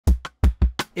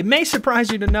It may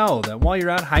surprise you to know that while you're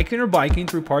out hiking or biking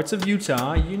through parts of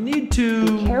Utah, you need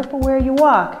to be careful where you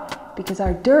walk, because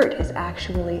our dirt is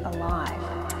actually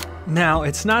alive. Now,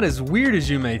 it's not as weird as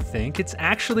you may think. It's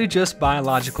actually just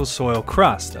biological soil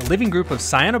crust, a living group of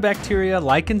cyanobacteria,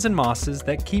 lichens, and mosses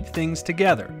that keep things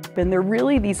together. And they're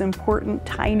really these important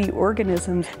tiny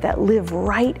organisms that live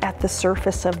right at the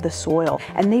surface of the soil.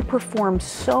 And they perform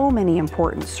so many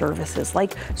important services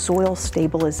like soil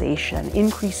stabilization,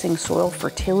 increasing soil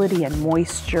fertility and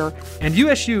moisture. And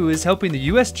USU is helping the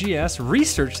USGS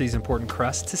research these important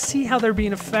crusts to see how they're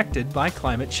being affected by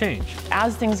climate change.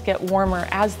 As things get warmer,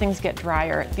 as things get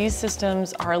drier, these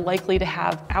systems are likely to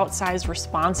have outsized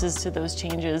responses to those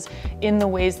changes in the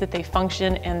ways that they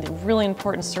function and the really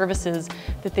important services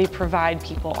that they provide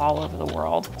people all over the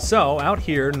world. So out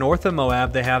here north of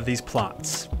Moab, they have these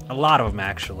plots, a lot of them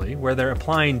actually, where they're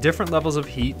applying different levels of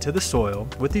heat to the soil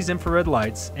with these infrared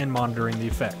lights and monitoring the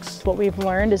effects. What we've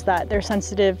learned is that they're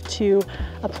sensitive to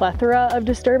a plethora of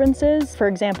disturbances. For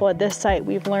example, at this site,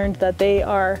 we've learned that they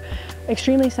are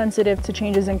extremely sensitive to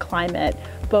changes in climate,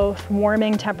 both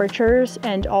warming temperatures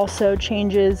and also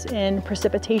changes in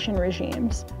precipitation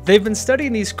regimes. They've been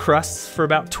studying these crusts for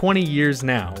about 20 years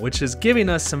now, which is giving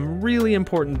us some really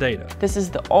important data. This is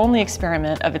the only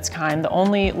experiment of its kind, the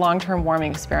only long-term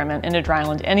warming experiment in a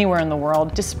dryland anywhere in the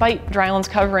world, despite drylands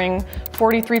covering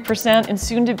 43% and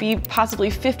soon to be possibly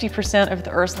 50% of the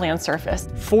Earth's land surface.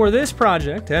 For this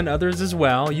project and others as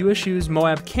well, USU's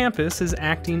Moab campus is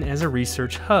acting as a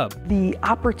research hub. The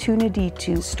opportunity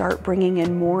to start bringing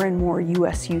in more and more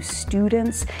USU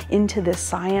students into this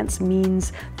science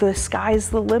means the sky's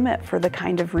the limit for the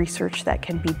kind of research that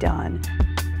can be done.